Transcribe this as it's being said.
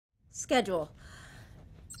Schedule.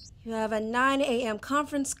 You have a 9 a.m.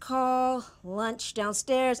 conference call, lunch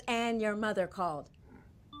downstairs, and your mother called.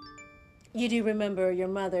 You do remember your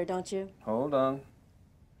mother, don't you? Hold on.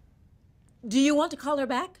 Do you want to call her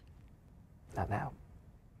back? Not now.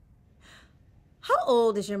 How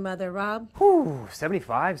old is your mother, Rob? Whew,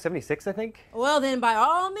 75, 76, I think. Well, then, by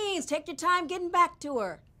all means, take your time getting back to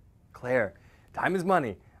her. Claire, time is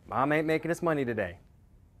money. Mom ain't making us money today.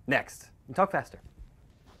 Next. And talk faster.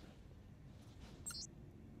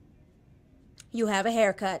 You have a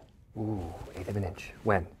haircut. Ooh, 1/8 of an inch.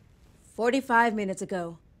 When? 45 minutes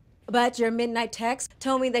ago. But your midnight text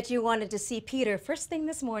told me that you wanted to see Peter first thing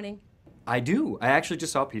this morning. I do. I actually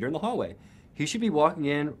just saw Peter in the hallway. He should be walking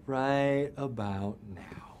in right about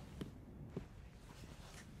now.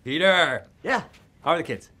 Peter! Yeah. How are the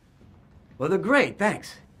kids? Well, they're great,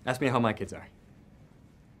 thanks. Ask me how my kids are.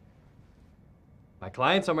 My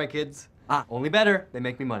clients are my kids. Ah. Only better, they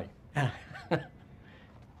make me money.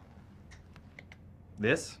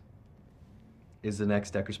 This is the next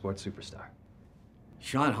Decker Sports superstar.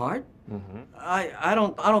 Sean Hart? Mm-hmm. I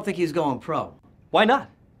don't think he's going pro. Why not?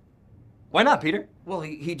 Why not, Peter? Well,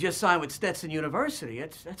 he just signed with Stetson University.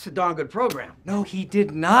 That's a darn good program. No, he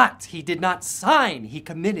did not. He did not sign. He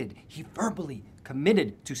committed. He verbally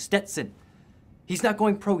committed to Stetson. He's not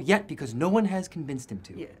going pro yet because no one has convinced him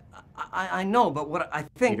to. Yeah, I know, but what I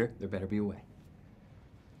think... Peter, there better be a way.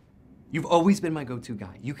 You've always been my go-to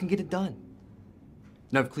guy. You can get it done.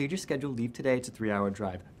 Now, I've cleared your schedule. Leave today. It's a 3-hour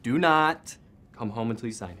drive. Do not come home until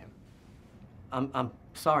you sign him. I'm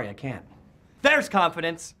sorry, I can't. There's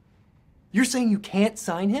confidence. You're saying you can't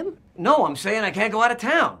sign him? No, I'm saying I can't go out of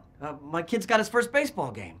town. My kid's got his first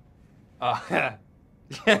baseball game.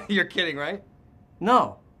 You're kidding, right?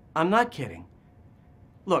 No, I'm not kidding.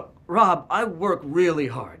 Look, Rob, I work really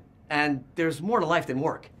hard, and there's more to life than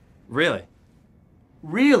work. Really?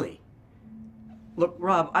 Really? Look,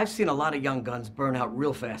 Rob, I've seen a lot of young guns burn out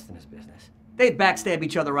real fast in this business. They backstab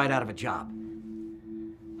each other right out of a job.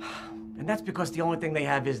 And that's because the only thing they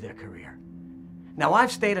have is their career. Now,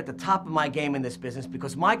 I've stayed at the top of my game in this business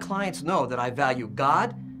because my clients know that I value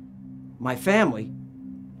God, my family,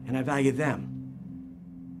 and I value them.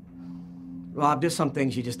 Rob, there's some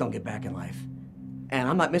things you just don't get back in life. And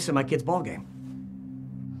I'm not missing my kid's ball game.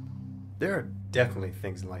 There are definitely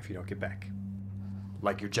things in life you don't get back.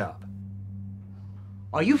 Like your job.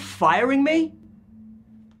 Are you firing me?